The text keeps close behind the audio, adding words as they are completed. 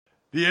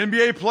The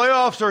NBA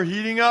playoffs are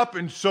heating up,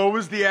 and so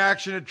is the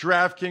action at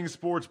DraftKings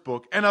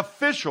Sportsbook, an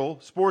official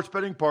sports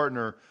betting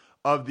partner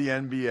of the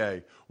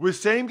NBA. With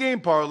same-game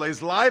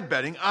parlays, live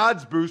betting,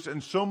 odds boosts,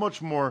 and so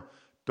much more,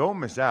 don't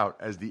miss out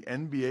as the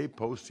NBA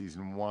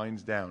postseason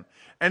winds down.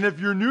 And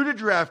if you're new to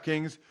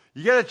DraftKings,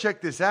 you got to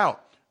check this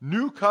out.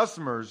 New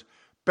customers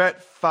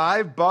bet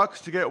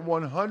 $5 to get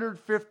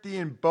 $150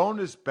 in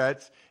bonus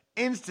bets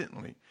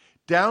instantly.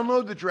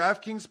 Download the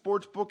DraftKings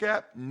Sportsbook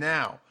app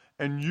now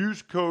and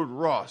use code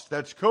ROSS.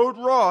 That's code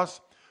ROSS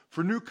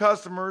for new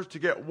customers to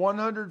get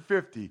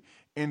 $150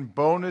 in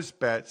bonus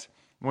bets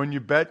when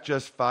you bet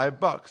just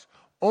 $5.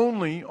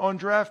 Only on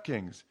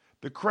DraftKings.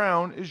 The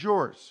crown is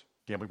yours.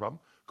 Gambling problem?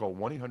 Call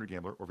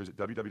 1-800-GAMBLER or visit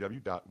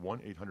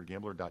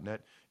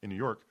www.1800gambler.net. In New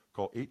York,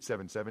 call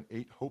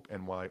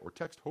 877-8-HOPE-NY or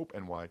text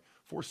HOPE-NY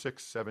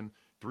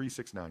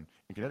 467-369.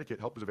 In Connecticut,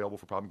 help is available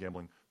for problem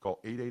gambling. Call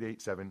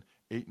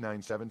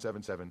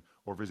 888-7-897-7777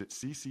 or visit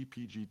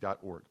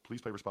ccpg.org. Please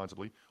play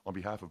responsibly. On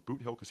behalf of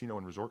Boot Hill Casino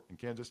and Resort in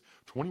Kansas,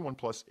 21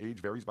 plus, age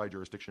varies by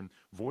jurisdiction,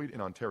 void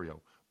in Ontario.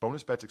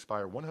 Bonus bets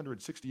expire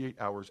 168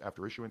 hours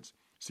after issuance.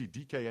 See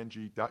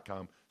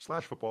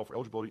dkng.com/football for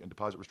eligibility and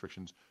deposit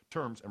restrictions,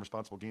 terms, and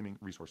responsible gaming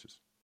resources.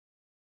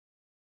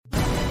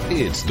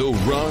 It's the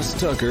Ross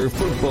Tucker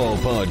Football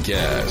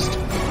Podcast.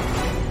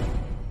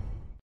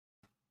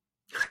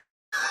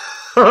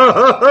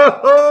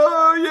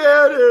 Oh,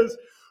 yeah, it is.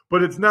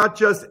 But it's not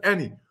just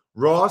any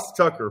Ross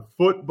Tucker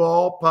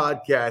Football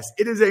Podcast.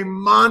 It is a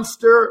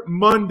Monster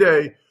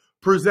Monday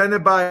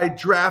presented by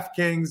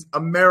DraftKings,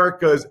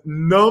 America's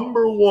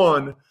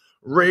 #1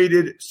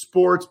 rated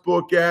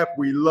sportsbook app.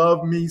 We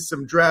love me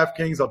some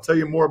DraftKings. I'll tell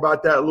you more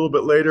about that a little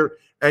bit later.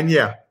 And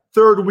yeah,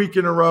 third week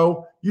in a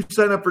row, you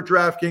sign up for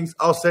DraftKings,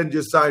 I'll send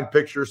you a signed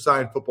picture,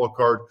 signed football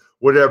card,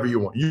 whatever you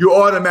want. You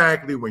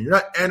automatically win. You're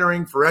not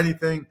entering for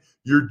anything.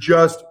 You're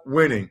just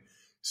winning.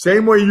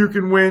 Same way you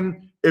can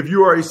win if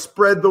you are a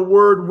spread the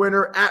word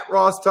winner at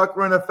Ross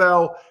Tucker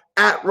NFL,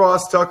 at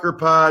Ross Tucker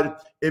Pod.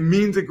 It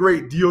means a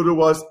great deal to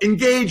us.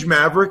 Engage,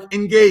 Maverick.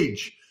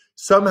 Engage.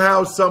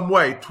 Somehow, some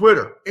way.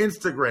 Twitter,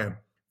 Instagram,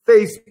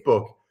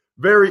 Facebook.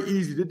 Very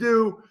easy to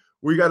do.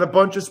 We got a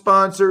bunch of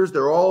sponsors.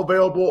 They're all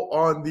available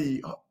on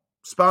the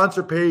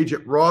sponsor page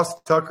at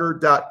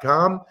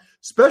rosstucker.com,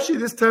 especially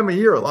this time of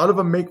year. A lot of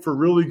them make for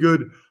really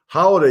good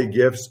holiday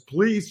gifts.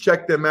 Please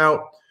check them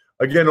out.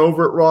 Again,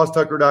 over at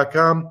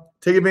rosstucker.com.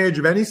 Take advantage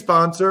of any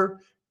sponsor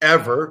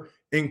ever,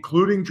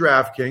 including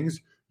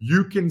DraftKings.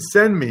 You can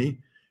send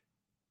me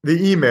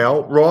the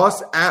email,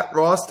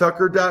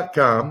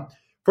 ross@rosstucker.com.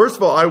 First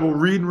of all, I will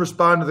read and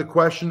respond to the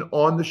question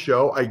on the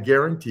show. I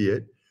guarantee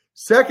it.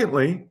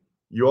 Secondly,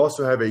 you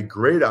also have a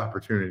great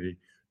opportunity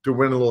to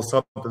win a little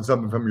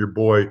something from your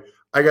boy.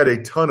 I got a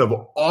ton of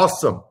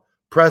awesome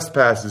press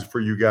passes for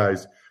you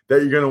guys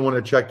that you're going to want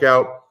to check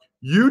out.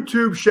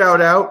 YouTube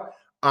shout out.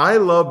 I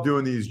love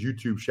doing these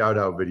YouTube shout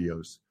out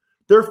videos.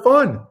 They're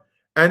fun.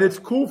 And it's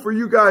cool for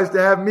you guys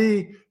to have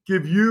me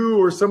give you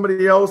or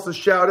somebody else a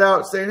shout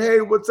out saying,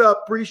 hey, what's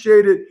up?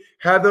 Appreciate it.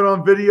 Have that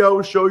on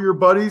video. Show your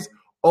buddies.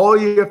 All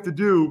you have to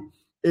do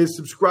is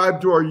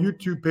subscribe to our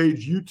YouTube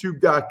page,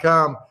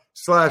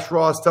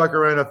 youtube.com/Ross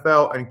Tucker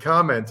NFL, and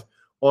comment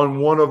on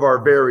one of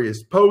our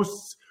various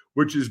posts,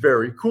 which is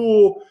very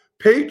cool.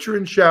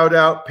 Patron shout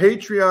out,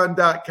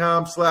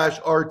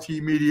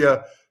 patreon.com/RT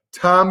Media,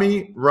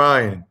 Tommy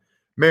Ryan.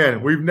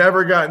 Man, we've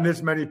never gotten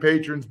this many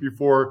patrons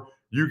before.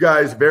 You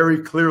guys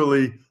very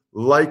clearly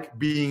like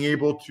being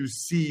able to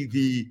see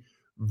the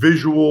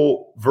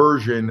visual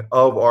version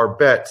of our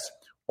bets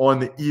on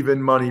the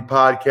Even Money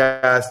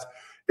podcast.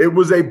 It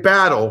was a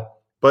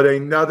battle, but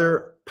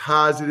another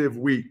positive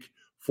week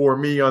for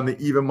me on the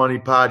Even Money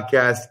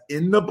podcast.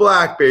 In the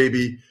black,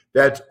 baby.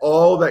 That's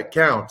all that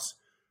counts.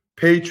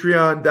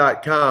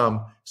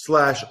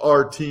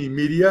 Patreon.com/RT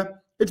Media.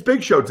 It's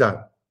Big Show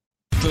time.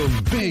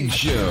 The Big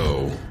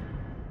Show.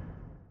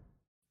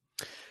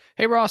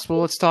 Hey, Ross, well,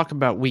 let's talk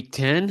about Week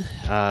 10.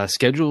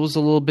 Schedule is a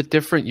little bit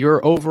different.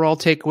 Your overall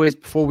takeaways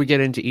before we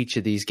get into each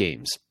of these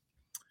games.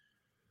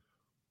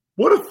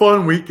 What a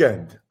fun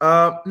weekend.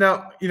 Now,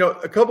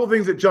 a couple of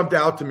things that jumped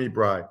out to me,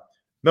 Bri.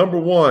 Number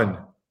one,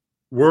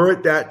 we're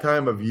at that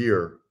time of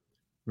year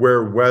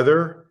where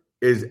weather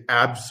is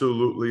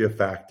absolutely a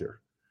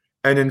factor.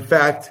 And in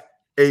fact,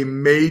 a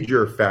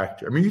major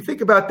factor. I mean, you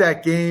think about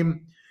that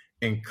game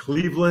in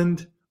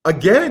Cleveland.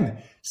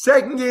 Again,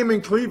 second game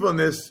in Cleveland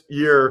this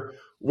year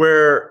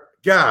where,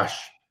 gosh,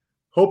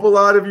 hope a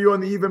lot of you on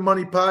the Even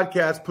Money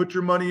podcast put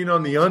your money in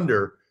on the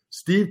under.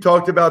 Steve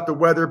talked about the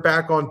weather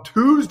back on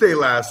Tuesday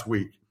last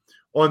week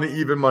on the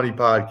Even Money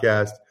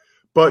podcast.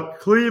 But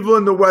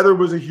Cleveland, the weather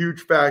was a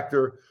huge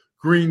factor.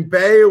 Green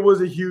Bay was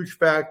a huge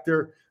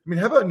factor. I mean,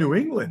 how about New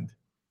England?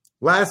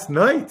 Last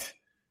night,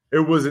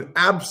 it was an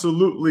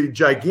absolutely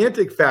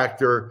gigantic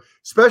factor,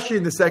 especially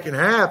in the second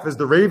half as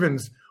the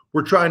Ravens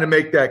were trying to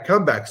make that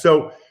comeback.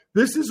 So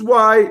this is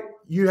why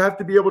you have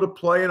to be able to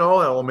play in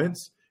all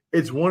elements.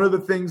 It's one of the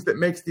things that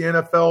makes the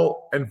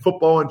NFL and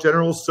football in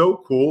general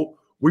so cool.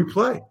 We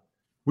play.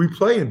 We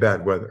play in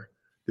bad weather.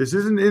 This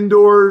isn't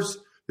indoors.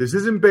 This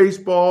isn't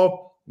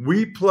baseball.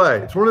 We play.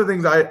 It's one of the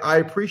things I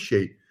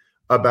appreciate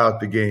about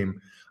the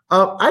game.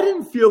 I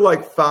didn't feel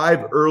like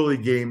 5 early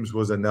games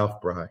was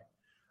enough, Bri.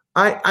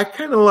 I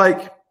kind of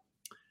like,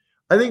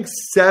 I think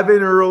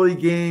 7 early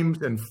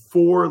games and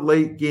 4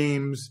 late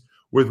games,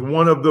 with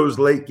one of those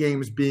late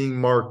games being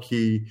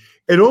marquee.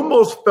 It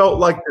almost felt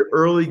like the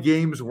early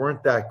games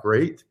weren't that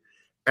great.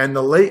 And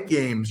the late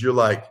games, you're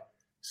like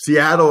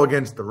Seattle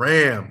against the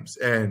Rams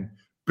and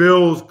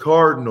Bills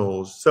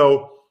Cardinals.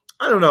 So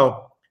I don't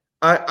know.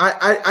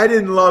 I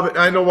didn't love it.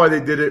 I know why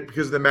they did it,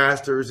 because of the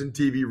Masters and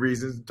TV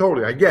reasons.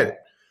 Totally, I get it.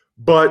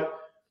 But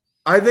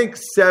I think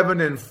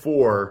 7 and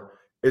 4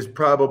 is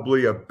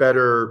probably a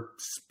better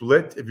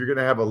split if you're going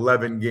to have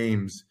 11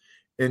 games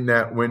in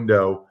that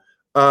window.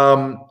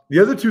 The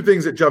other 2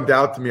 things that jumped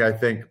out to me, I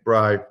think,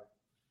 Bri,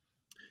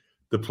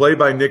 the play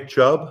by Nick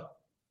Chubb.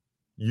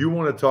 You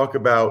want to talk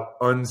about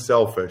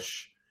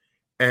unselfish,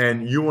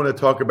 and you want to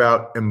talk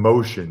about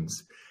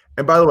emotions.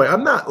 And by the way,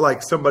 I'm not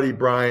like somebody,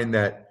 Brian,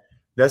 that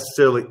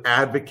necessarily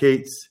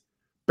advocates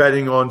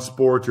betting on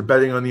sports or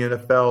betting on the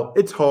NFL.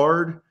 It's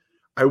hard.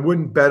 I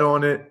wouldn't bet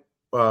on it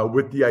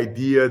with the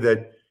idea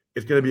that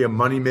it's going to be a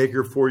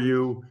moneymaker for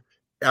you.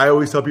 I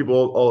always tell people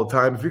all the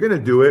time, if you're going to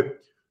do it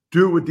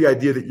with the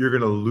idea that you're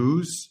going to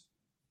lose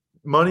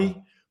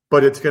money,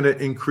 but it's going to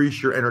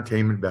increase your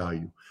entertainment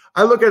value.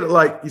 I look at it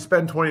like you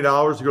spend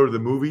 $20 to go to the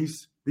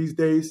movies these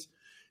days.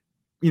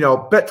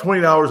 Bet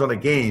 $20 on a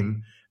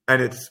game,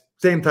 and it's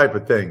same type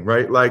of thing,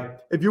 right? Like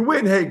if you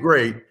win, hey,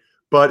 great.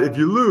 But if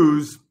you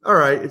lose, all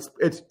right,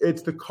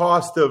 it's the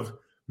cost of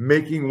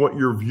making what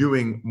you're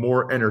viewing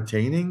more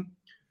entertaining.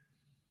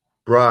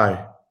 Bri,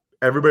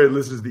 everybody that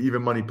listens to the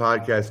Even Money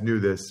podcast knew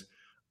this.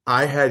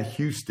 I had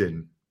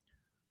Houston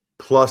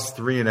plus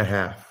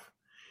 3.5.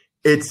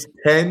 It's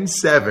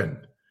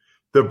 10-7.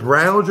 The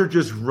Browns are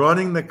just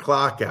running the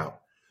clock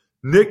out.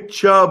 Nick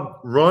Chubb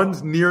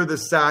runs near the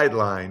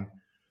sideline,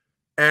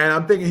 and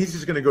I'm thinking he's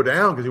just going to go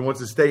down because he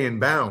wants to stay in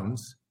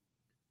bounds.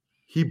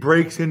 He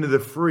breaks into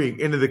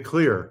the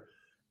clear,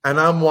 and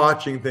I'm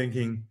watching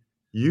thinking,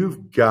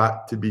 you've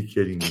got to be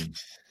kidding me.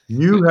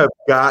 You have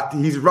got to.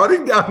 He's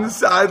running down the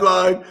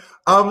sideline.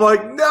 I'm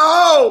like,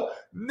 no,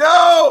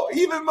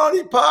 Even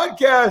Money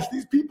podcast.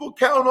 These people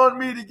count on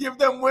me to give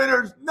them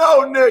winners.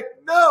 No, Nick,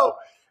 no.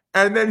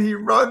 And then he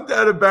runs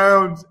out of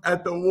bounds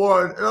at the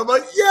 1. And I'm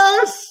like,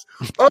 yes,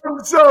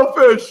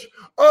 unselfish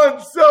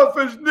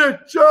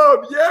Nick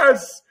Chubb.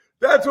 Yes,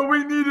 that's what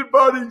we needed,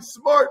 buddy.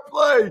 Smart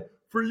play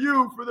for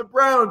you, for the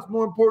Browns.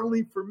 More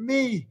importantly, for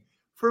me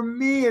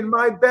and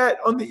my bet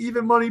on the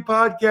Even Money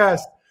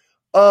podcast.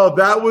 Oh,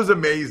 that was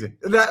amazing.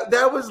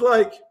 That was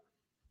like,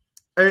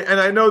 and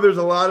I know there's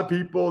a lot of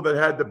people that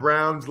had the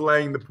Browns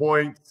laying the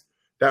points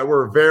that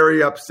were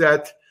very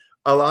upset.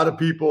 A lot of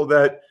people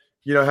that,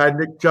 had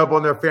Nick Chubb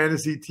on their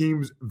fantasy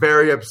teams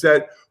very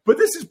upset. But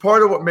this is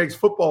part of what makes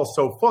football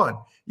so fun.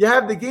 You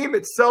have the game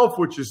itself,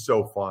 which is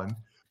so fun,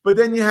 but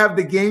then you have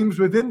the games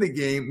within the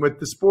game with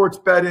the sports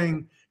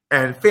betting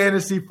and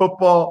fantasy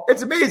football.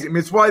 It's amazing. I mean,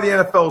 it's why the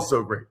NFL is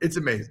so great. It's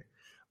amazing.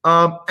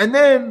 And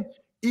then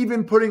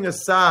even putting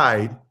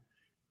aside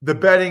the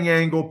betting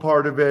angle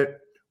part of it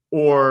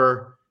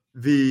or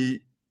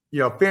the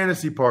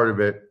fantasy part of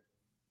it,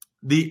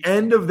 the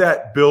end of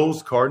that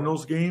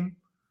Bills-Cardinals game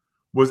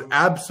was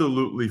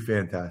absolutely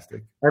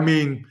fantastic. I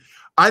mean,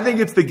 I think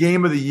it's the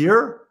game of the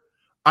year.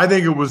 I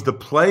think it was the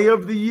play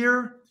of the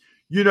year.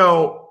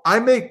 I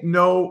make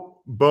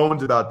no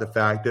bones about the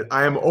fact that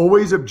I am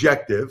always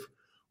objective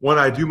when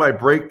I do my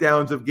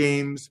breakdowns of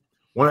games,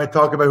 when I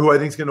talk about who I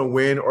think is going to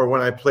win, or when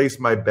I place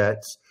my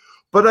bets.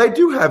 But I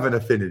do have an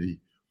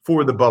affinity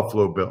for the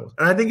Buffalo Bills.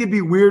 And I think it'd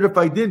be weird if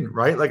I didn't,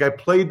 right? Like I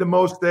played the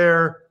most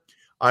there.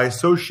 I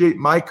associate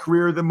my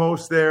career the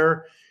most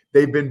there.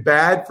 They've been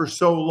bad for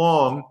so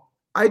long.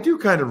 I do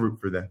kind of root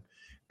for them.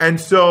 And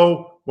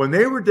so when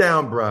they were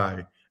down,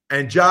 Bri,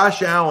 and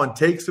Josh Allen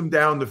takes them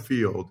down the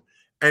field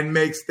and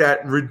makes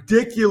that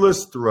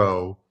ridiculous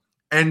throw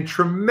and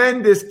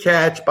tremendous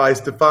catch by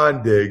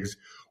Stephon Diggs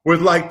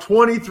with like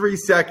 23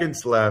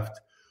 seconds left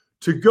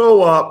to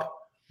go up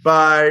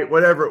by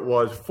whatever it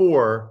was,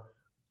 4,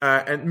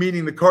 and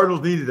meaning the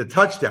Cardinals needed a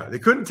touchdown. They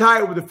couldn't tie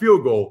it with a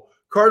field goal.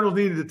 Cardinals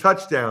needed a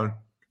touchdown.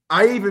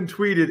 I even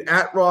tweeted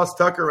at Ross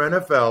Tucker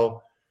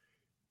NFL,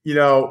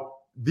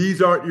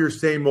 these aren't your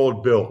same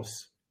old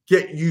Bills.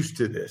 Get used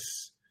to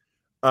this.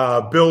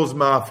 Bills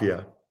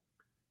Mafia.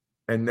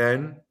 And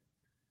then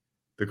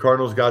the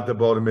Cardinals got the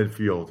ball to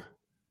midfield.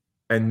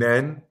 And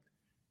then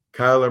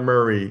Kyler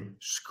Murray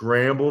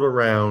scrambled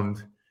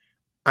around.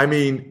 I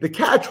mean, the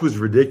catch was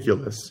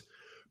ridiculous.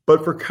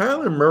 But for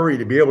Kyler Murray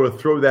to be able to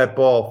throw that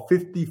ball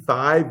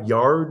 55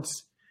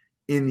 yards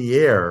in the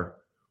air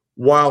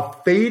while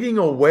fading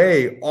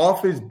away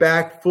off his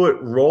back foot,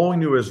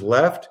 rolling to his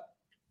left,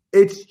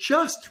 it's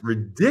just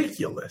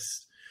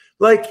ridiculous.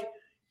 Like,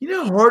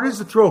 how hard it is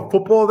to throw a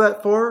football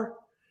that far?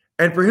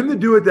 And for him to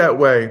do it that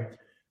way,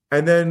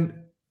 and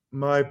then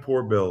my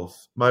poor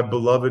Bills, my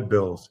beloved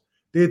Bills,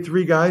 they had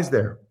 3 guys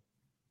there.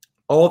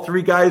 All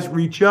 3 guys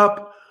reach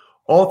up.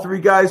 All 3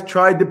 guys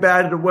tried to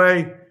bat it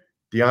away.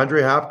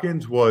 DeAndre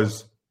Hopkins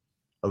was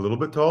a little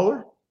bit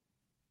taller,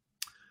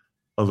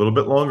 a little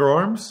bit longer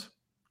arms,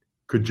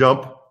 could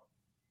jump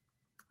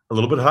a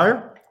little bit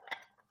higher,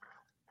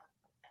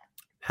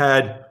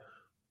 had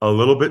a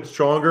little bit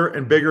stronger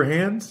and bigger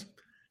hands,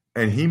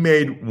 and he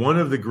made one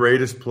of the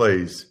greatest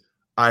plays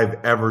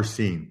I've ever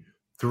seen.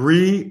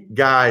 3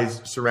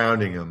 guys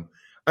surrounding him.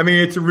 I mean,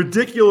 it's a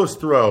ridiculous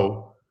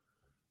throw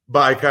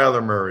by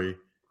Kyler Murray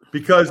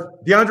because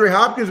DeAndre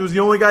Hopkins was the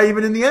only guy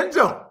even in the end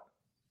zone.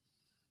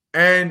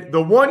 And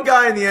the one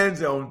guy in the end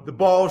zone, the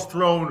ball is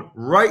thrown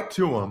right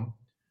to him,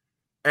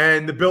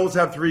 and the Bills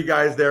have 3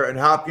 guys there, and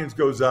Hopkins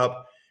goes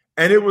up,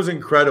 and it was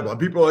incredible. And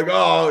people are like,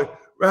 oh,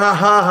 ha,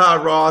 ha,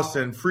 ha, Ross,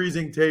 and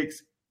freezing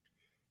takes.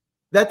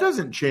 That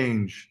doesn't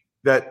change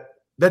that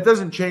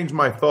doesn't change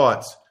my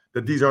thoughts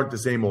that these aren't the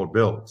same old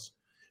Bills.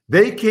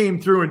 They came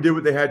through and did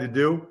what they had to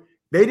do.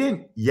 They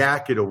didn't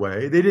yak it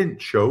away. They didn't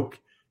choke.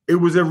 It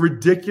was a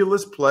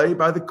ridiculous play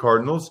by the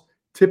Cardinals.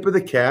 Tip of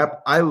the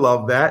cap. I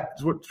love that.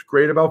 It's what's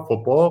great about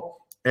football,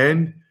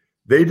 and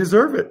they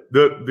deserve it.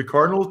 The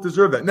Cardinals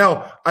deserve that.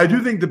 Now, I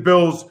do think the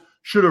Bills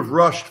should have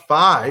rushed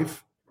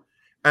 5,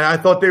 and I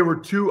thought they were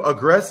too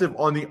aggressive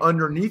on the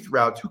underneath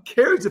routes. Who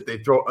cares if they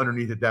throw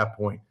underneath at that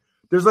point?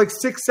 There's like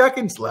 6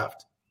 seconds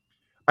left.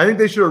 I think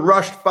they should have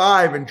rushed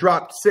 5 and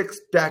dropped 6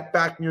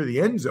 back near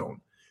the end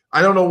zone.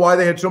 I don't know why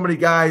they had so many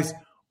guys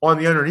on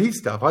the underneath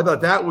stuff. I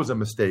thought that was a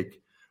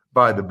mistake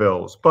by the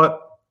Bills.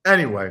 But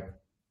anyway,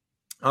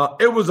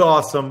 it was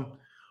awesome.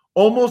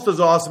 Almost as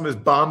awesome as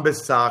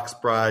Bombas socks,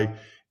 Bri.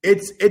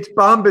 It's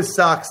Bombas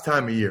socks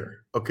time of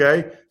year,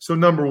 okay? So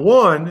number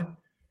one,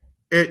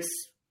 it's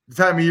the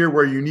time of year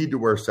where you need to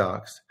wear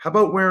socks. How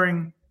about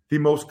wearing the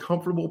most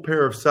comfortable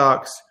pair of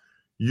socks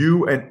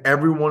you and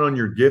everyone on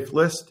your gift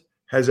list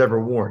has ever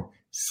worn?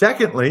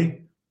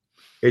 Secondly,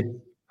 it's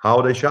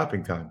holiday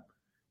shopping time.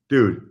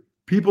 Dude,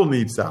 people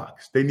need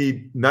socks. They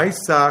need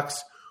nice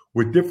socks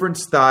with different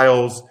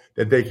styles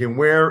that they can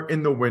wear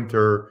in the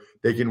winter.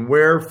 They can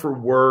wear for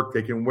work.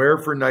 They can wear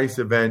for nice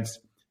events.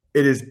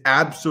 It is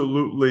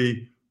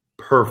absolutely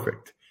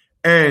perfect.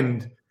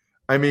 And,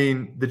 I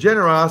mean, the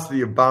generosity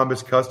of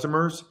Bombas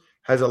customers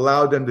has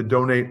allowed them to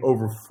donate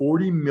over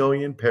 40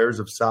 million pairs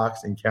of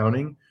socks and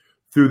counting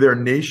through their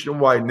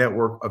nationwide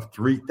network of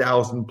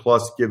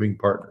 3,000-plus giving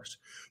partners.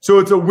 So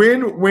it's a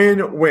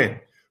win-win-win.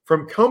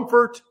 From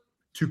comfort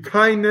to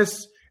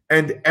kindness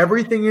and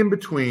everything in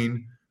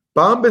between,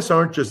 Bombas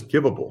aren't just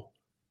givable.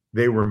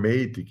 They were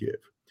made to give.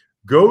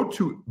 Go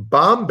to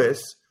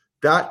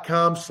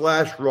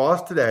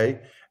bombas.com/Ross today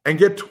and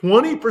get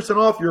 20%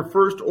 off your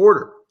first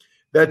order.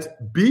 That's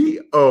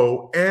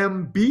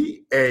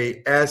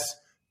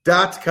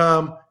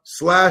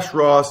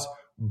BOMBAS.com/Ross,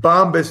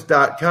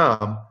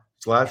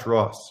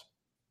 bombas.com/Ross.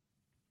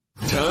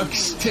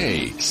 Tuck's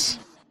Takes.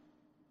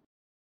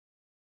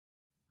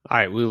 All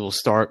right, we will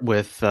start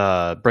with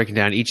breaking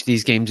down each of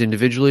these games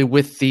individually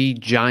with the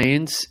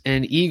Giants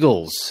and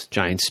Eagles.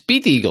 Giants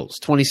beat the Eagles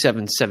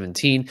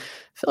 27-17.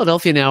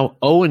 Philadelphia now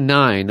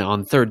 0-9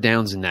 on third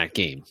downs in that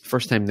game.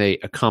 First time they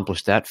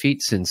accomplished that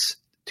feat since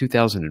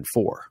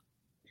 2004.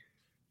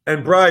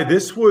 And, Bri,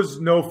 this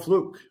was no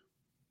fluke.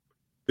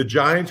 The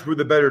Giants were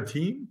the better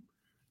team.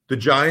 The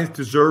Giants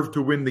deserved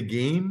to win the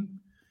game.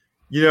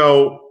 You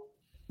know,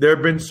 there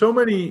have been so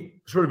many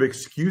sort of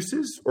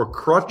excuses or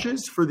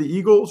crutches for the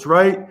Eagles,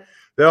 right?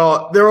 They're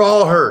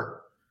all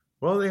hurt.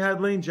 Well, they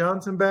had Lane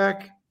Johnson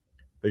back.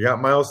 They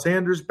got Miles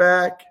Sanders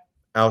back.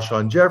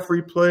 Alshon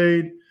Jeffrey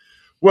played.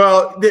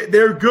 Well,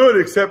 they're good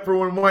except for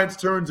when Wentz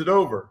turns it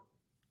over.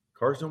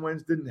 Carson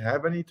Wentz didn't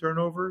have any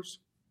turnovers.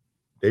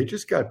 They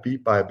just got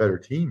beat by a better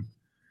team.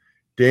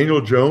 Daniel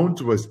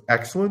Jones was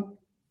excellent.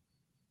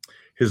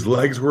 His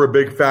legs were a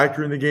big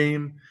factor in the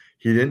game.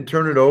 He didn't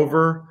turn it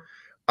over.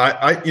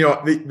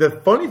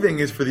 The funny thing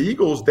is for the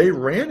Eagles, they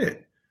ran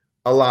it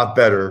a lot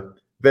better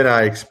than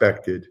I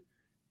expected,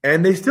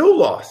 and they still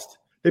lost.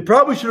 They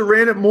probably should have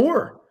ran it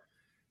more.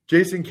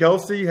 Jason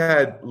Kelce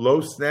had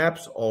low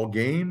snaps all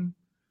game.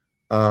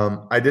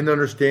 I didn't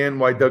understand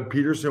why Doug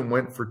Peterson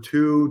went for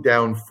 2,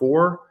 down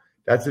 4.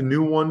 That's a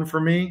new one for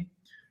me.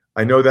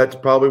 I know that's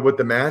probably what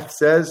the math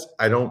says.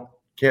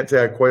 Can't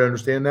say I quite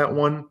understand that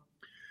one.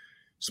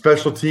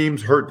 Special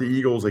teams hurt the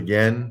Eagles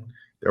again.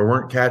 They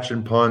weren't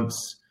catching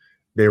punts.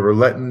 They were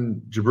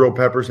letting Jabril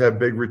Peppers have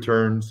big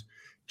returns.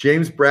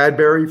 James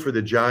Bradbury for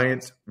the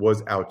Giants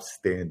was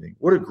outstanding.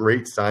 What a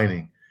great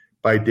signing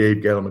by Dave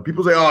Gettleman.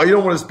 People say, oh, you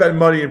don't want to spend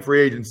money in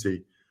free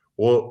agency.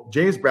 Well,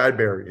 James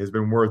Bradbury has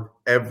been worth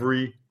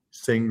every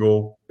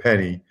single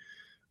penny.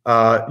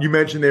 You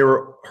mentioned they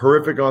were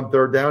horrific on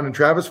third down. And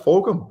Travis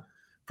Fulgham,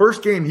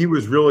 first game, he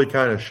was really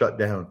kind of shut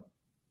down.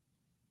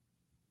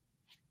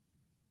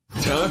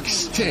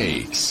 Tuck's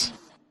Takes.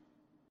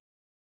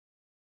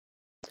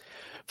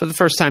 For the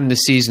first time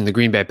this season, the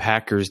Green Bay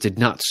Packers did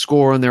not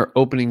score on their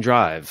opening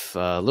drive.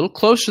 A little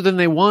closer than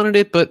they wanted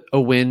it, but a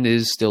win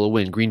is still a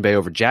win. Green Bay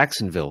over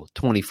Jacksonville,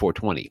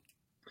 24-20.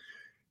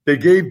 They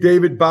gave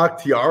David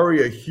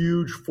Bakhtiari a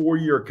huge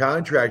 4-year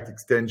contract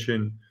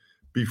extension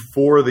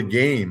before the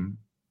game.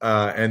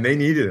 and they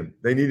needed him.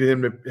 They needed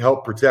him to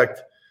help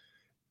protect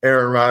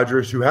Aaron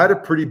Rodgers, who had a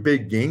pretty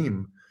big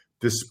game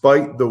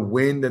despite the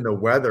wind and the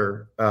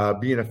weather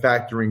being a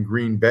factor in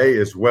Green Bay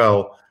as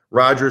well.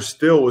 Rodgers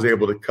still was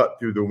able to cut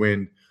through the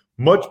wind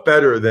much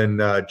better than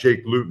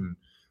Jake Luton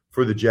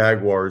for the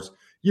Jaguars.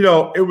 You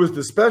know, it was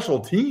the special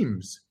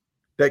teams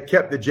that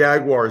kept the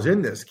Jaguars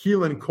in this.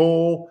 Keelan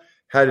Cole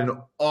had an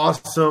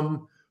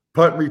awesome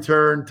punt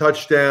return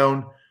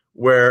touchdown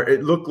where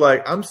it looked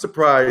like, I'm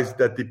surprised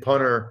that the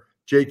punter,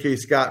 J.K.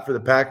 Scott for the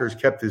Packers,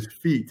 kept his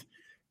feet.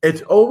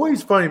 It's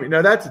always funny.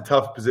 Now, that's a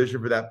tough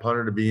position for that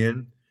punter to be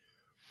in,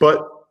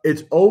 but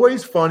it's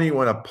always funny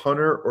when a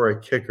punter or a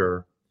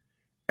kicker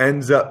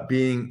ends up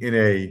being in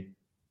a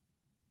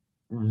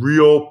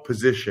real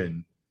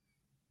position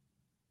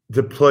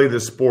to play the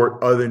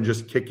sport other than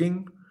just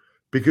kicking,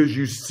 because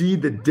you see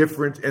the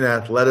difference in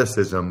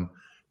athleticism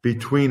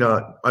between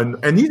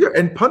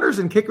and punters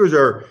and kickers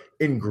are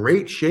in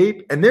great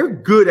shape and they're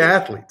good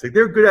athletes. Like,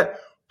 they're good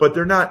but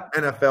they're not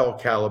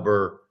NFL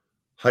caliber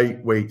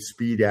height, weight,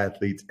 speed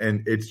athletes,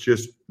 and it's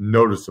just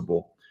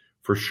noticeable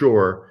for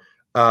sure.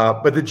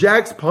 But the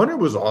Jags punter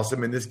was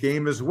awesome in this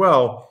game as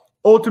well.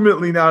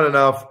 Ultimately, not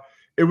enough.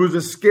 It was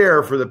a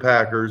scare for the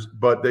Packers,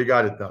 but they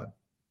got it done.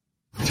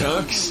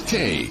 Tuck's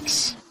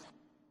Takes.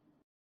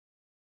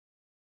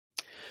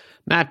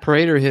 Matt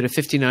Prater hit a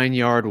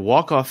 59-yard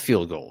walk-off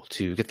field goal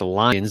to get the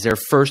Lions their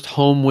first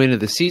home win of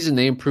the season.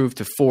 They improved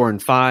to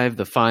 4-5,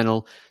 the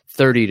final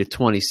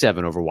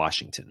 30-27 over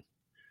Washington.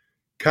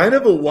 Kind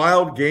of a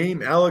wild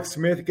game. Alex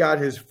Smith got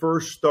his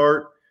first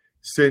start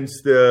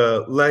since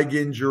the leg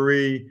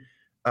injury.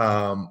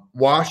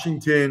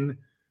 Washington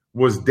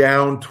was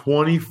down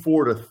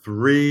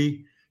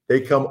 24-3.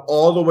 They come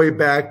all the way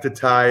back to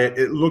tie it.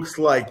 It looks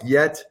like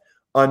yet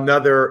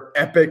another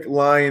epic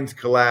Lions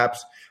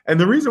collapse. And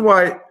the reason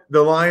why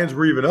the Lions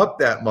were even up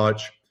that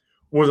much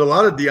was a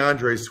lot of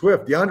DeAndre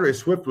Swift. DeAndre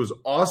Swift was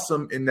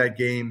awesome in that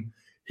game.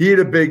 He had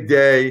a big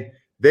day.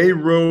 They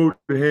rode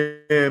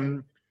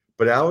him,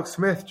 but Alex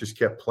Smith just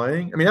kept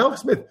playing. I mean,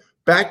 Alex Smith,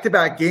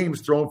 back-to-back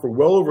games throwing for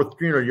well over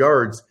 300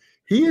 yards.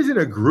 He is in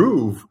a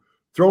groove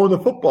throwing the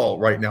football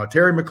right now.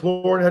 Terry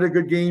McLaurin had a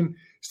good game.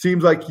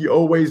 Seems like he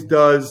always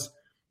does.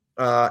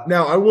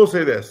 Now, I will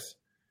say this.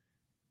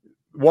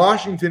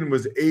 Washington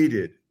was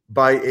aided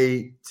by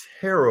a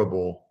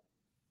terrible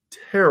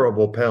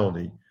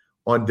penalty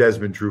on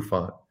Desmond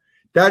Trufant.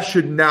 That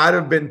should not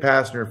have been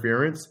pass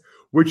interference,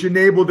 which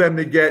enabled them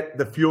to get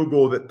the field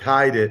goal that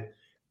tied it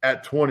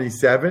at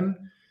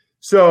 27.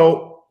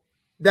 So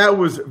that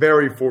was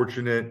very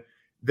fortunate.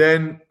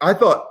 Then I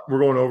thought we're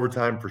going to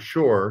overtime for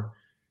sure,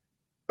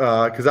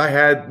 because I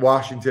had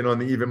Washington on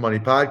the Even Money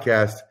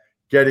podcast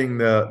getting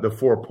the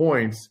 4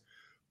 points.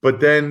 But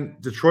then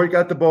Detroit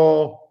got the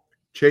ball.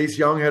 Chase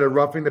Young had a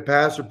roughing the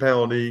passer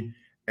penalty,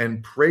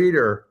 and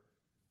Prater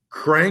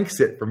cranks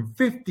it from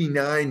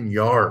 59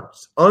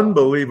 yards.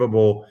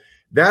 Unbelievable.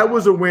 That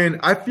was a win.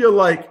 I feel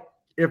like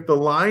if the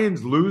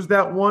Lions lose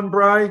that one,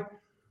 Bri,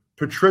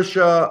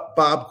 Patricia,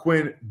 Bob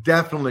Quinn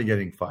definitely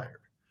getting fired.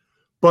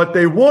 But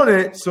they won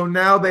it, so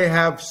now they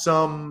have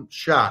some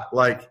shot.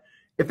 Like,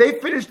 if they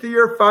finish the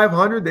year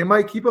 500, they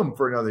might keep them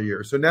for another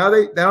year. So now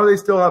they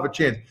still have a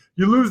chance.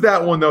 You lose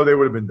that one, though, they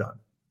would have been done.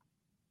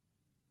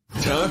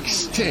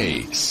 Tuck's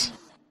Takes.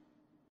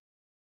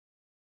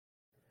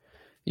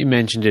 You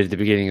mentioned it at the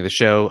beginning of the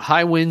show.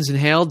 High winds and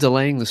hail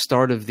delaying the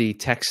start of the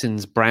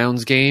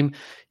Texans-Browns game.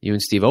 You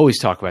and Steve always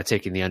talk about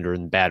taking the under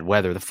in bad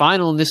weather. The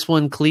final in this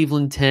one,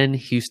 Cleveland 10,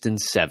 Houston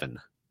 7.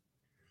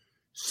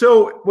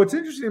 So what's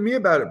interesting to me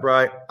about it,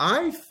 Bri,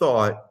 I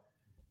thought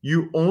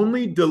you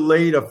only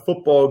delayed a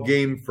football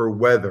game for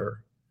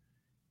weather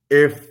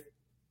if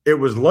it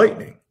was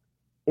lightning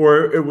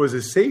or it was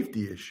a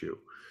safety issue.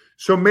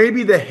 So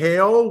maybe the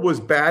hail was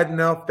bad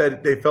enough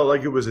that they felt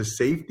like it was a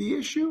safety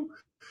issue.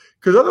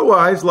 Because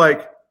otherwise,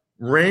 like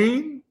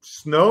rain,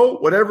 snow,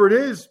 whatever it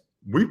is,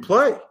 we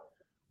play.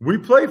 We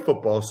play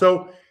football.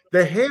 So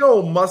the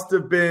hail must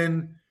have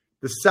been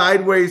the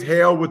sideways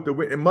hail with the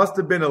wind. It must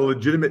have been a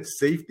legitimate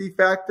safety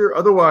factor.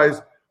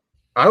 Otherwise,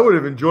 I would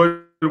have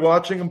enjoyed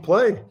watching them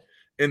play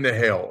in the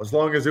hail as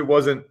long as it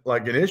wasn't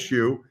like an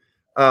issue.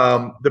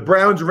 The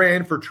Browns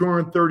ran for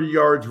 230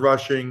 yards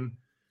rushing.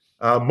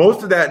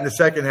 Most of that in the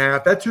second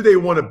half. That's who they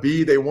want to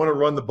be. They want to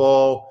run the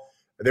ball.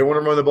 They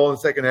want to run the ball in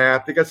the second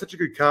half. They got such a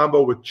good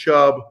combo with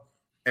Chubb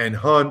and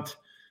Hunt.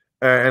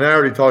 And I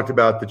already talked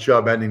about the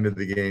Chubb ending of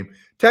the game.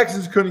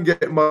 Texans couldn't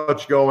get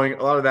much going.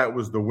 A lot of that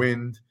was the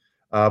wind.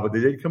 But they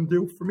did come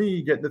through for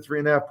me, getting the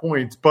 3.5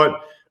 points. But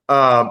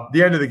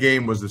the end of the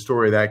game was the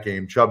story of that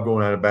game. Chubb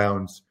going out of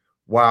bounds.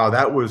 Wow,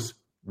 that was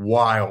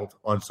wild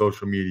on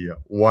social media.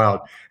 Wild.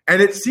 And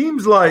it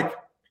seems like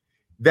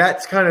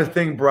that kind of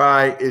thing,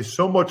 Bri, is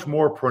so much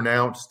more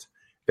pronounced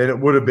than it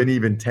would have been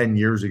even 10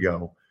 years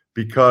ago,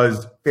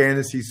 because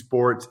fantasy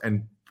sports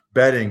and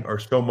betting are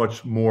so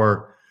much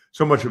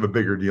of a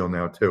bigger deal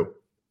now too.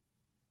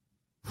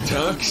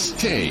 Tuck's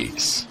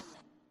Takes.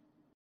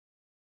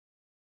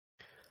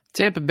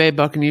 Tampa Bay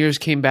Buccaneers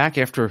came back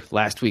after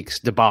last week's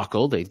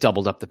debacle. They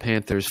doubled up the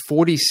Panthers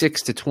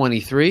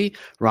 46-23.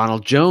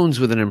 Ronald Jones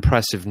with an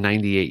impressive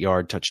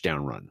 98-yard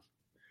touchdown run.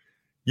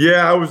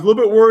 Yeah, I was a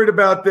little bit worried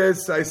about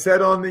this. I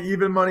said on the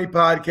Even Money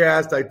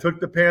podcast, I took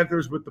the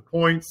Panthers with the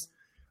points.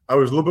 I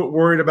was a little bit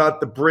worried about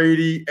the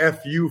Brady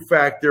FU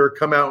factor,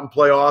 come out and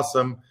play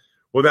awesome.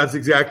 Well, that's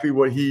exactly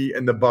what he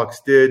and the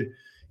Bucs did.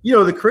 You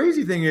know, the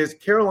crazy thing is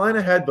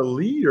Carolina had the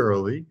lead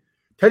early.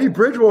 Teddy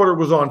Bridgewater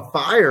was on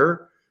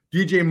fire.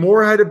 DJ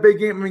Moore had a big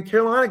game. I mean,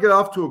 Carolina got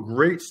off to a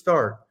great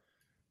start.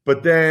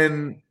 But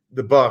then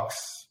the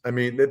Bucs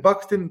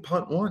didn't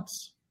punt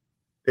once.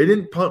 They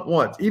didn't punt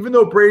once. Even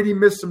though Brady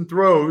missed some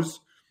throws,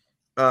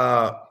 they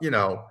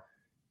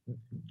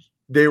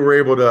were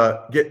able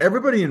to get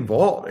everybody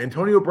involved.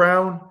 Antonio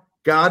Brown,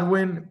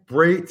 Godwin,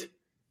 Brate,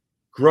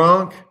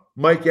 Gronk,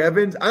 Mike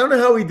Evans. I don't know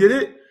how he did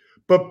it,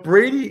 but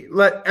Brady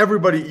let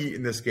everybody eat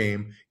in this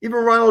game.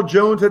 Even Ronald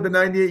Jones had the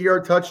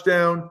 98-yard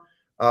touchdown.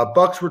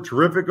 Bucs were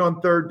terrific on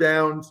third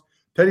downs.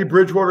 Teddy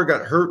Bridgewater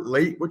got hurt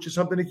late, which is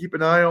something to keep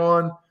an eye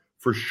on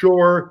for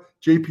sure.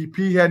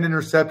 JPP had an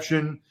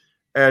interception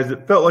as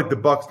it felt like the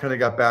Bucs kind of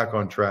got back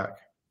on track.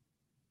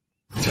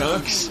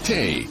 Tux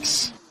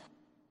Takes.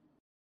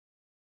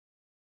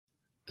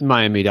 The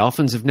Miami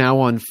Dolphins have now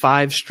won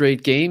 5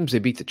 straight games. They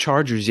beat the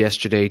Chargers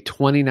yesterday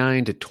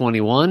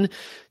 29-21.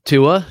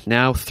 Tua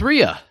now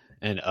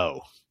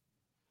 3-0.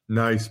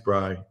 Nice,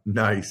 Bri.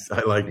 Nice.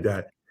 I like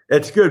that.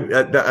 That's good.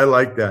 I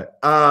like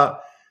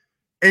that.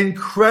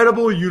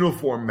 Incredible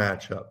uniform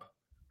matchup.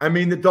 I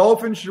mean, the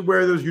Dolphins should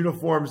wear those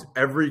uniforms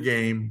every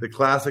game, the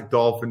classic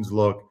Dolphins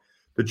look.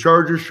 The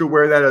Chargers should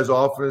wear that as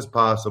often as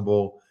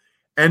possible.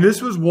 And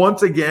this was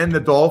once again the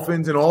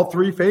Dolphins in all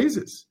 3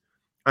 phases.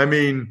 I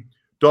mean,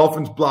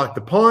 Dolphins blocked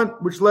the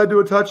punt, which led to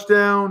a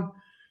touchdown.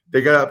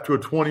 They got up to a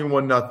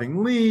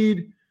 21-0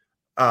 lead.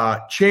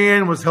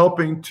 Chan was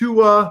helping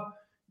Tua,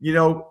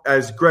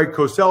 as Greg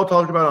Cosell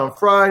talked about on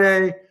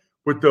Friday,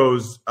 with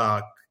those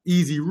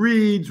easy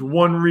reads,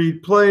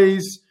 one-read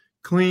plays,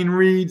 clean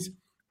reads.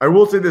 I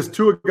will say this,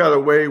 Tua got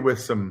away with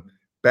some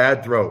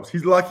bad throws.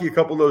 He's lucky a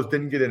couple of those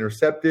didn't get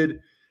intercepted.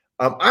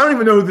 I don't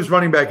even know who this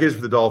running back is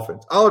for the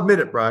Dolphins. I'll admit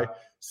it, Bri.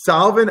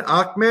 Salvin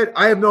Ahmed,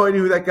 I have no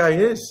idea who that guy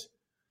is.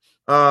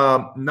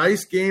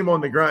 Nice game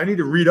on the ground. I need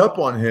to read up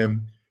on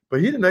him, but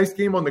he had a nice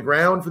game on the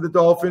ground for the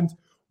Dolphins.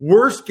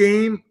 Worst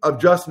game of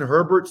Justin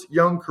Herbert's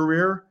young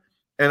career.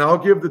 And I'll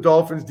give the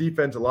Dolphins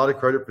defense a lot of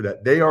credit for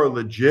that. They are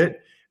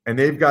legit, and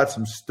they've got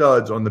some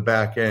studs on the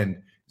back end.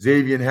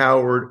 Xavier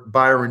Howard,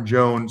 Byron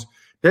Jones.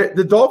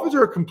 The Dolphins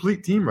are a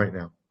complete team right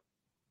now.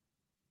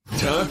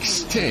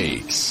 Tux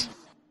Takes.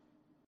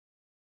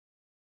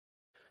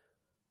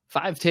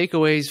 5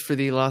 takeaways for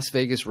the Las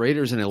Vegas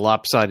Raiders in a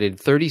lopsided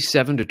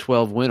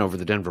 37-12 win over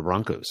the Denver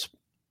Broncos.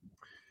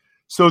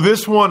 So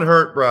this one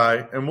hurt,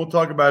 Bri, and we'll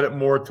talk about it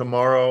more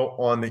tomorrow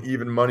on the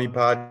Even Money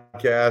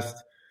podcast.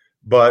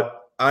 But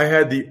I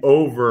had the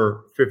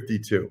over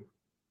 52.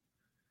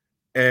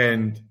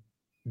 And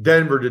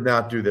Denver did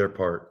not do their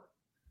part.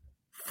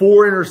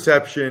 4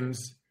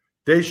 interceptions.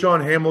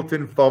 Deshaun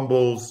Hamilton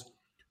fumbles.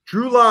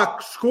 Drew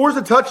Lock scores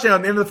a touchdown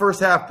at the end of the first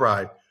half,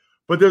 Bri.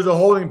 But there's a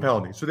holding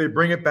penalty. So they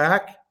bring it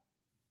back.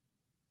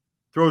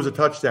 Throws a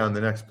touchdown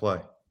the next play.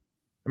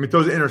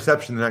 Throws an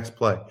interception the next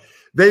play.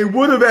 They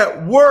would have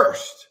at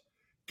worst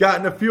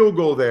gotten a field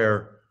goal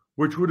there,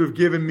 which would have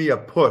given me a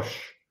push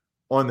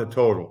on the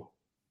total.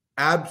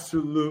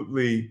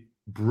 Absolutely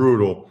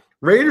brutal.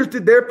 Raiders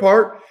did their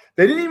part.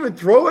 They didn't even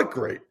throw it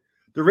great.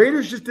 The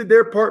Raiders just did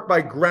their part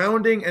by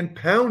grounding and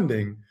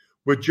pounding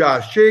with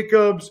Josh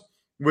Jacobs,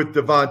 with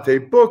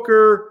Devontae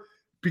Booker,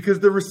 because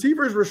the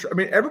receivers were –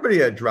 everybody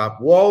had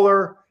dropped.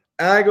 Waller,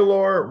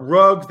 Aguilar,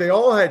 Ruggs, they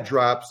all had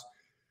drops.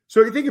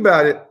 So if you think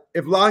about it,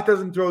 if Locke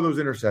doesn't throw those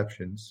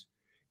interceptions,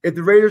 if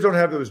the Raiders don't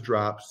have those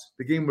drops,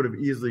 the game would have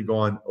easily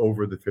gone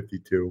over the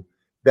 52.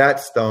 That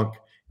stunk.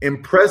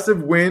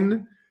 Impressive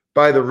win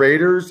by the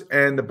Raiders,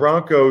 and the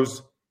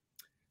Broncos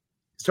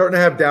starting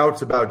to have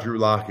doubts about Drew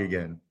Lock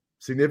again.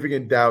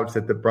 Significant doubts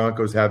that the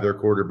Broncos have their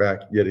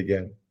quarterback yet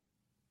again.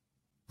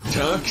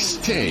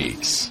 Tux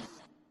Takes.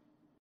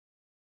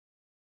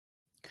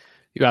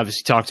 You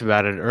obviously talked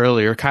about it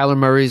earlier. Kyler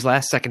Murray's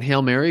last-second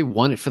Hail Mary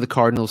won it for the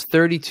Cardinals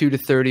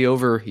 32-30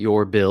 over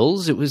your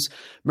Bills. It was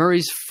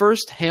Murray's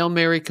first Hail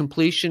Mary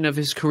completion of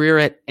his career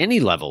at any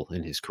level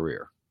in his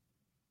career.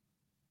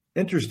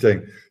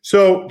 Interesting.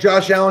 So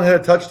Josh Allen had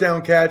a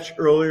touchdown catch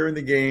earlier in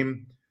the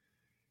game.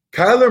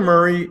 Kyler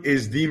Murray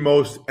is the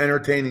most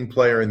entertaining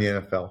player in the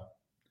NFL.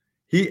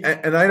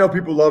 And I know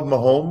people love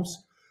Mahomes,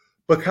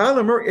 but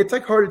Kyler Murray, it's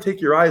like hard to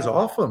take your eyes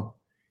off him.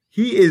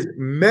 He is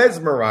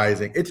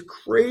mesmerizing. It's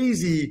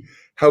crazy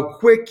how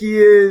quick he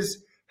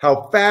is,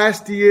 how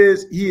fast he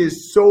is. He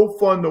is so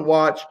fun to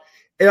watch.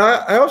 And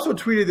I also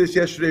tweeted this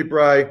yesterday,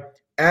 Bri,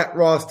 at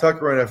Ross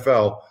Tucker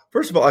NFL.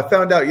 First of all, I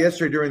found out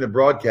yesterday during the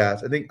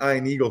broadcast, I think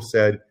Ian Eagle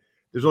said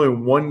there's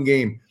only one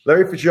game.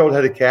 Larry Fitzgerald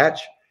had a catch,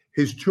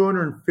 his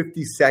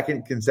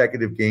 252nd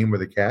consecutive game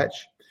with a catch.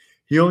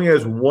 He only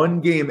has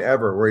one game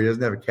ever where he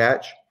doesn't have a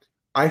catch.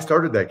 I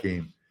started that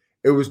game.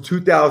 It was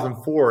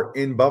 2004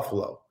 in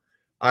Buffalo.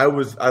 I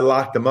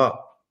locked him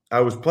up.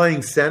 I was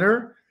playing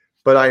center,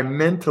 but I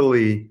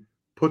mentally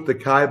put the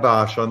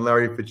kibosh on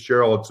Larry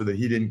Fitzgerald so that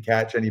he didn't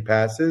catch any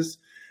passes.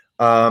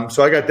 So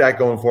I got that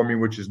going for me,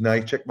 which is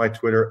nice. Check my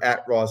Twitter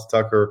at Ross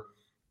Tucker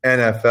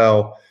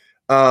NFL.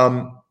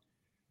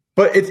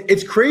 But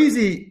it's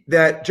crazy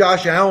that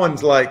Josh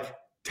Allen's like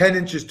 10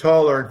 inches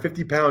taller and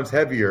 50 pounds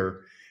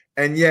heavier,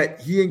 and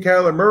yet he and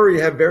Kyler Murray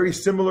have very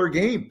similar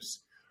games,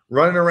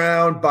 running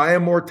around,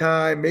 buying more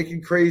time,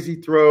 making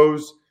crazy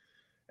throws.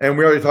 And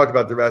we already talked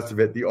about the rest of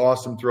it. The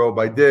awesome throw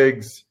by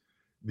Diggs,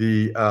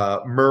 the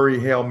Murray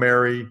Hail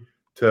Mary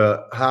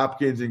to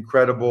Hopkins,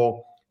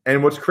 incredible.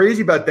 And what's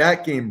crazy about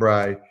that game,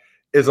 Bri,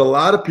 is a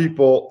lot of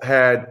people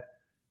had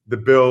the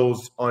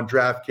Bills on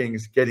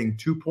DraftKings getting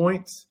 2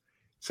 points.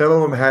 Some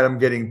of them had them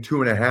getting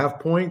 2.5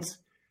 points.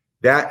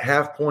 That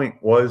half point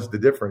was the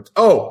difference.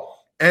 Oh,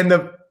 and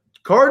the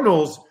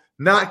Cardinals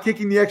not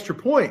kicking the extra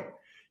point,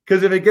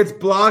 because if it gets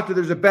blocked or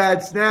there's a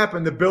bad snap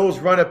and the Bills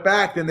run it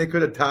back, then they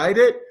could have tied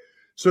it.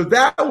 So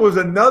that was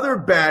another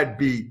bad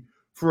beat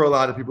for a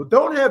lot of people.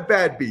 Don't have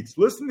bad beats.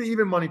 Listen to the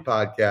Even Money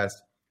podcast.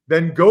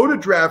 Then go to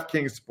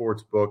DraftKings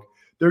Sportsbook.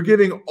 They're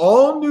giving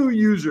all new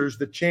users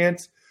the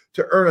chance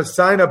to earn a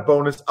sign-up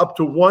bonus up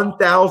to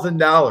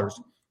 $1,000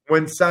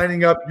 when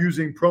signing up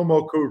using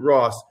promo code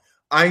Ross.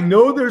 I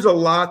know there's a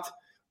lot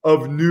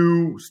of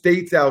new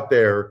states out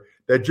there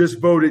that just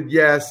voted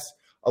yes.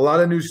 A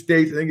lot of new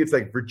states. I think it's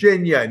like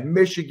Virginia and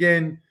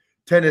Michigan,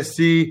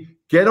 Tennessee.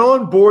 Get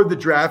on board the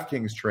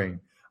DraftKings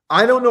train.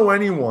 I don't know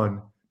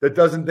anyone that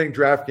doesn't think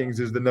DraftKings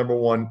is the number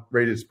one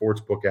rated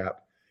sportsbook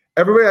app.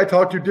 Everybody I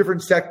talk to,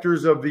 different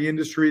sectors of the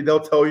industry, they'll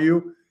tell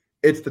you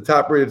it's the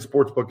top rated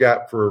sportsbook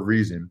app for a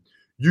reason.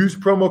 Use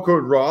promo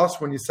code Ross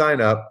when you sign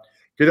up.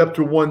 Get up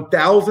to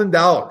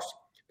 $1,000.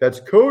 That's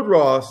code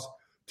Ross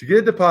to get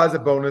a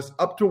deposit bonus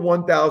up to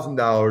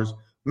 $1,000.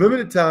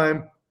 Limited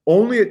time,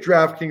 only at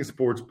DraftKings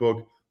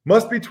Sportsbook.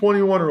 Must be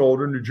 21 or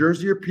older, New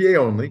Jersey or PA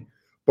only.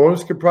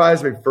 Bonus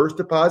comprised of a first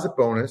deposit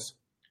bonus.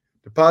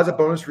 Deposit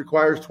bonus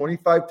requires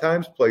 25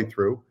 times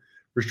playthrough.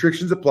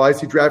 Restrictions apply.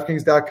 See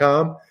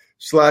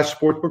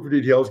DraftKings.com/sportsbook for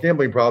details.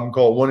 Gambling problem,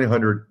 call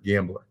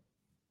 1-800-GAMBLER.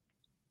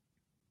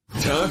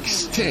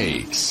 Tuck's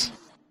Takes.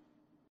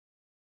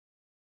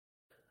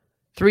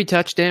 3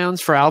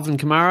 touchdowns for Alvin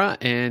Kamara,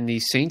 and the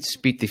Saints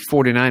beat the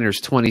 49ers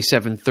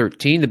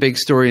 27-13. The big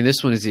story in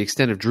this one is the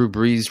extent of Drew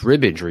Brees'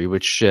 rib injury,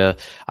 which I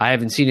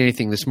haven't seen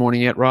anything this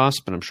morning yet, Ross,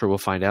 but I'm sure we'll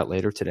find out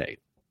later today.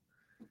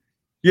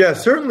 Yeah,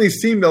 certainly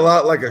seemed a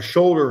lot like a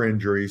shoulder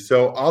injury.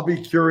 So I'll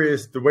be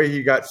curious the way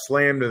he got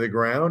slammed to the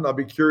ground. I'll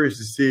be curious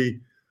to see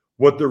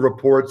what the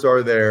reports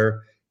are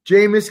there.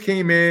 Jameis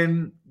came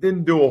in,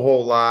 didn't do a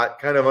whole lot,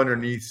 kind of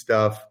underneath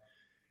stuff.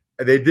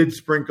 They did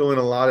sprinkle in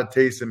a lot of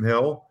Taysom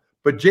Hill.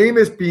 But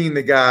Jameis being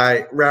the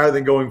guy rather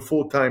than going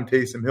full-time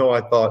Taysom Hill,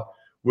 I thought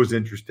was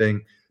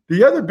interesting.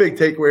 The other big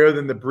takeaway other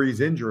than the Brees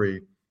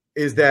injury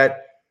is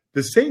that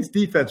the Saints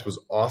defense was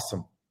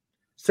awesome.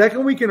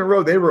 Second week in a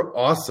row, they were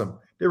awesome.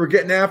 They were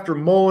getting after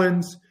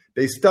Mullins.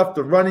 They stuffed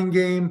the running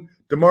game.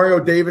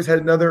 DeMario Davis had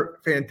another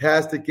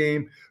fantastic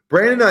game.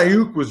 Brandon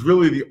Ayuk was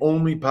really the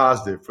only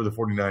positive for the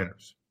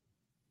 49ers.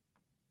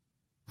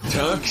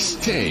 Tuck's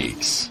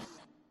Takes.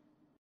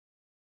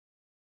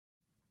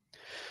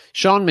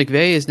 Sean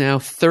McVay is now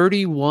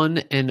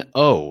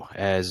 31-0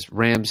 as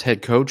Rams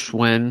head coach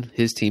when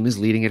his team is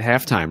leading at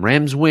halftime.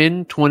 Rams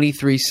win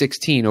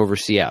 23-16 over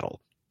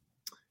Seattle.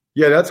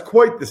 Yeah, that's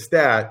quite the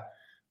stat.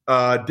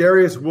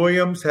 Darius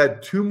Williams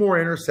had 2 more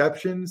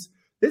interceptions.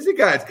 This is a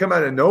guy that's come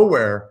out of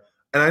nowhere.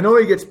 And I know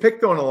he gets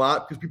picked on a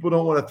lot because people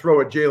don't want to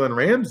throw at Jalen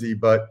Ramsey,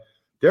 but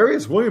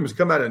Darius Williams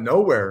come out of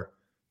nowhere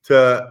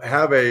to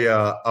have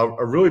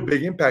a really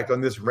big impact on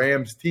this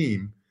Rams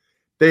team.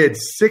 They had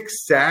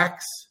 6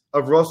 sacks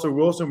of Russell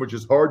Wilson, which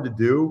is hard to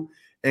do,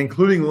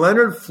 including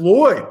Leonard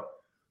Floyd,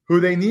 who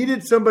they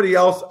needed somebody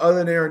else other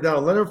than Aaron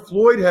Donald. Leonard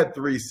Floyd had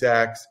 3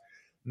 sacks.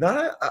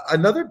 Not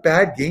another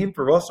bad game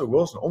for Russell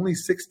Wilson. Only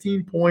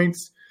 16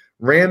 points.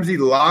 Ramsey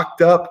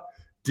locked up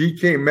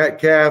DK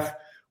Metcalf.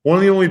 One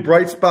of the only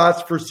bright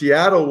spots for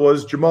Seattle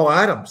was Jamal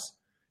Adams,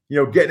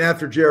 getting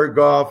after Jared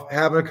Goff,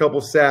 having a couple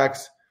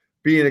sacks,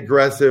 being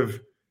aggressive.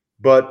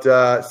 But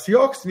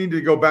Seahawks need to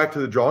go back to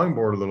the drawing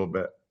board a little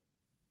bit.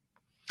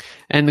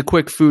 And the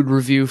quick food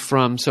review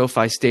from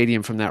SoFi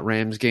Stadium from that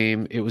Rams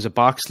game. It was a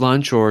boxed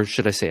lunch, or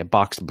should I say a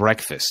boxed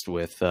breakfast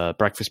with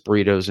breakfast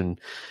burritos and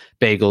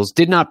bagels.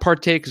 Did not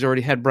partake because I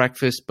already had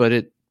breakfast, but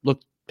it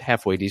looked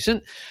halfway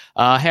decent.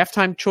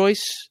 Halftime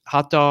choice,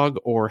 hot dog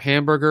or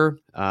hamburger.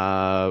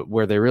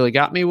 Where they really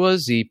got me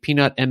was the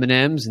peanut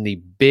M&Ms and the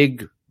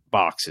big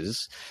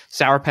boxes,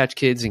 Sour Patch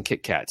Kids and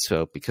Kit Kats.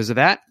 So because of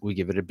that, we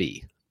give it a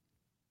B.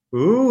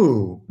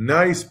 Ooh,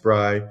 nice,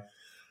 Bri.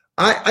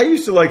 I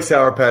used to like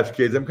Sour Patch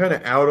Kids. I'm kind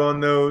of out on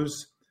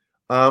those.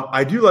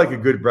 I do like a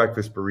good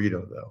breakfast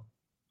burrito, though.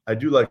 I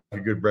do like a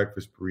good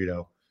breakfast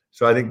burrito.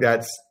 So I think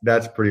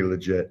that's pretty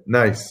legit.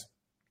 Nice.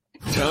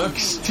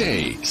 Tuck's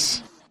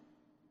Takes.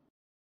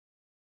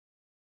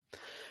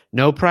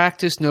 No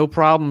practice, no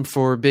problem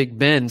for Big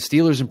Ben.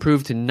 Steelers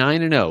improved to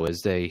 9-0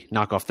 as they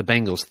knock off the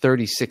Bengals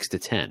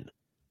 36-10.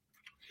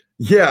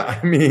 Yeah,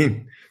 I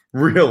mean,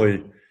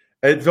 really.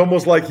 It's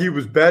almost like he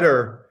was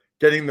better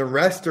getting the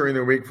rest during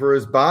the week for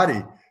his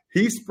body.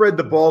 He spread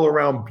the ball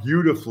around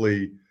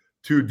beautifully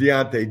to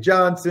Deontay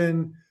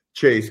Johnson,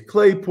 Chase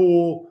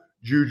Claypool,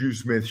 Juju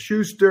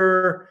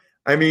Smith-Schuster.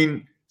 I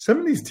mean, some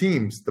of these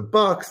teams, the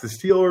Bucs, the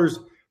Steelers,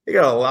 they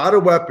got a lot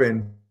of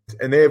weapons,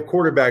 and they have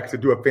quarterbacks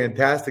that do a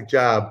fantastic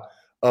job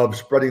of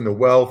spreading the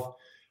wealth.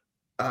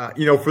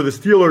 For the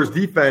Steelers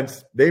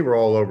defense, they were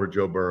all over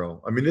Joe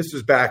Burrow. I mean, this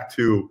is back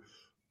to,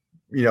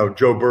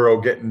 Joe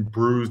Burrow getting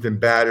bruised and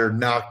battered,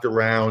 knocked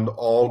around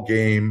all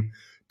game.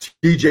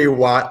 T.J.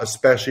 Watt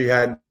especially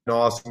had an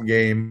awesome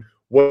game.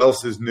 What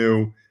else is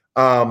new?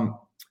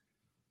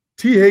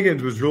 T.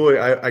 Higgins was really,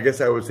 I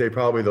guess I would say,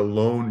 probably the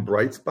lone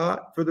bright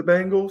spot for the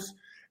Bengals.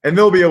 And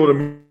they'll be able to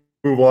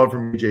move on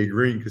from A.J.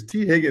 Green because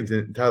T. Higgins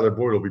and Tyler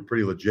Boyd will be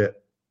pretty legit.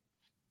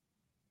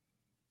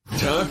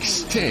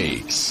 Tuck's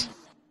Takes.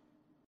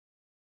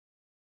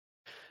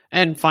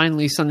 And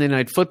finally, Sunday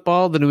Night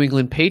Football, the New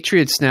England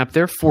Patriots snapped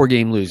their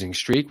 4-game losing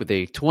streak with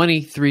a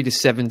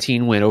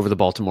 23-17 win over the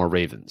Baltimore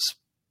Ravens.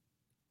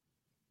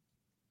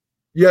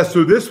 Yeah,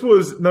 so this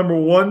was, number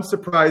one,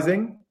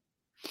 surprising,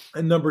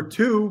 and number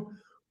two,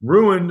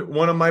 ruined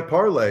one of my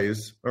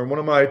parlays, or one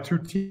of my two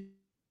teams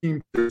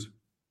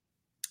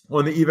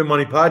on the Even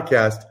Money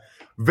podcast.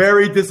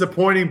 Very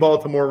disappointing,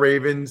 Baltimore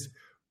Ravens.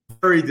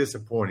 Very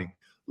disappointing.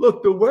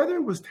 Look, the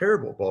weather was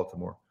terrible,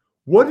 Baltimore.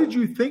 What did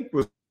you think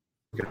was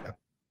going to happen?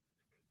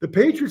 The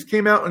Patriots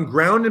came out and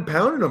ground and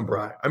pounded them,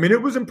 Brian. I mean,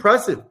 it was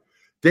impressive.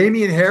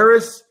 Damian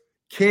Harris,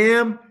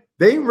 Cam,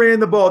 they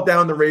ran the ball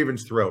down the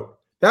Ravens' throat.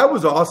 That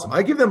was awesome.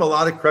 I give them a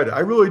lot of credit.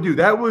 I really do.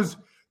 That was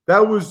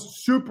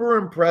super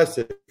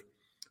impressive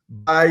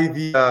by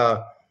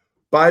the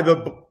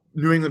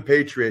New England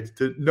Patriots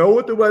to know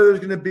what the weather is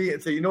going to be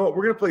and say, you know what,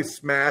 we're going to play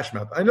smash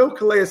mouth. I know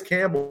Calais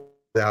Campbell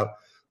was out.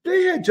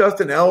 They had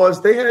Justin Ellis.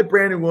 They had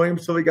Brandon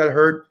Williams till he got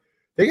hurt.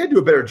 They got to do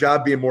a better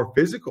job being more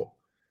physical.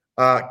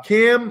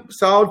 Cam,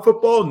 solid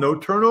football, no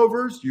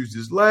turnovers, used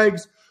his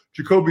legs.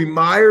 Jacoby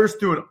Myers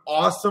threw an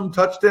awesome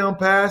touchdown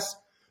pass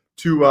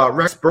to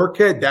Rex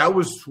Burkhead. That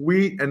was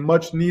sweet and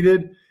much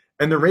needed.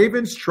 And the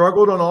Ravens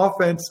struggled on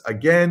offense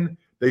again.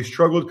 They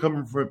struggled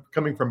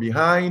coming from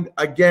behind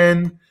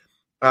again.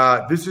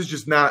 This is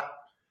just not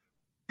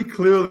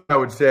clearly, I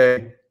would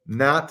say,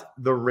 not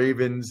the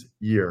Ravens'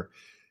 year.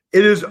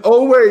 It is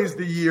always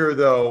the year,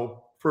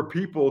 though, for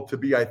people to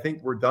be, I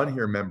think we're done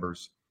here,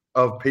 members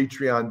of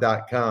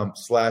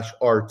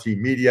patreon.com/RT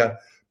Media,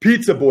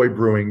 Pizza Boy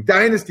Brewing,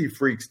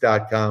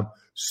 DynastyFreaks.com,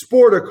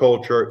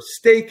 Sporticulture,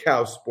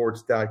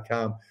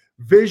 SteakhouseSports.com,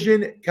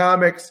 Vision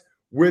Comics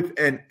with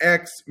an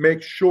X.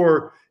 Make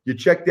sure you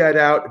check that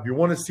out. If you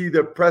want to see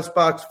the press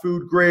box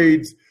food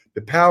grades,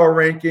 the power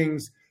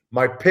rankings,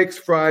 my picks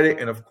Friday,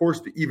 and of course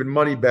the even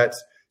money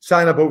bets,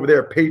 sign up over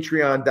there at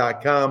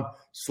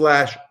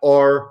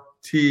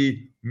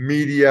patreon.com/RT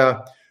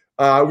Media.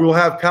 We'll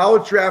have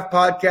College Draft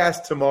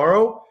Podcast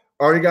tomorrow.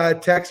 Already got a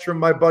text from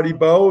my buddy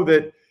Bo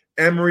that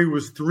Emory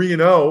was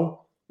 3-0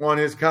 on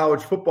his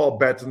college football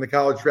bets on the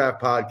College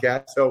Draft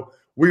Podcast. So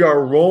we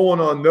are rolling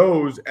on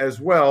those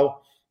as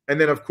well. And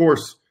then, of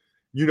course,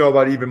 you know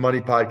about Even Money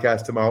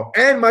Podcast tomorrow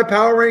and my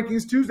Power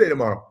Rankings Tuesday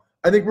tomorrow.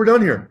 I think we're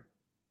done here.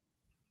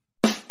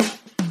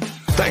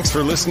 Thanks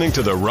for listening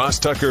to the Ross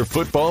Tucker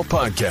Football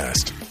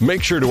Podcast.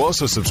 Make sure to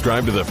also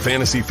subscribe to the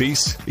Fantasy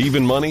Feast,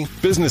 Even Money,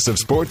 Business of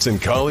Sports,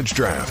 and College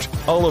Draft.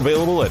 All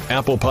available at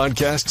Apple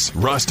Podcasts,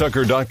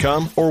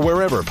 rosstucker.com, or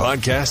wherever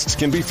podcasts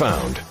can be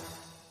found.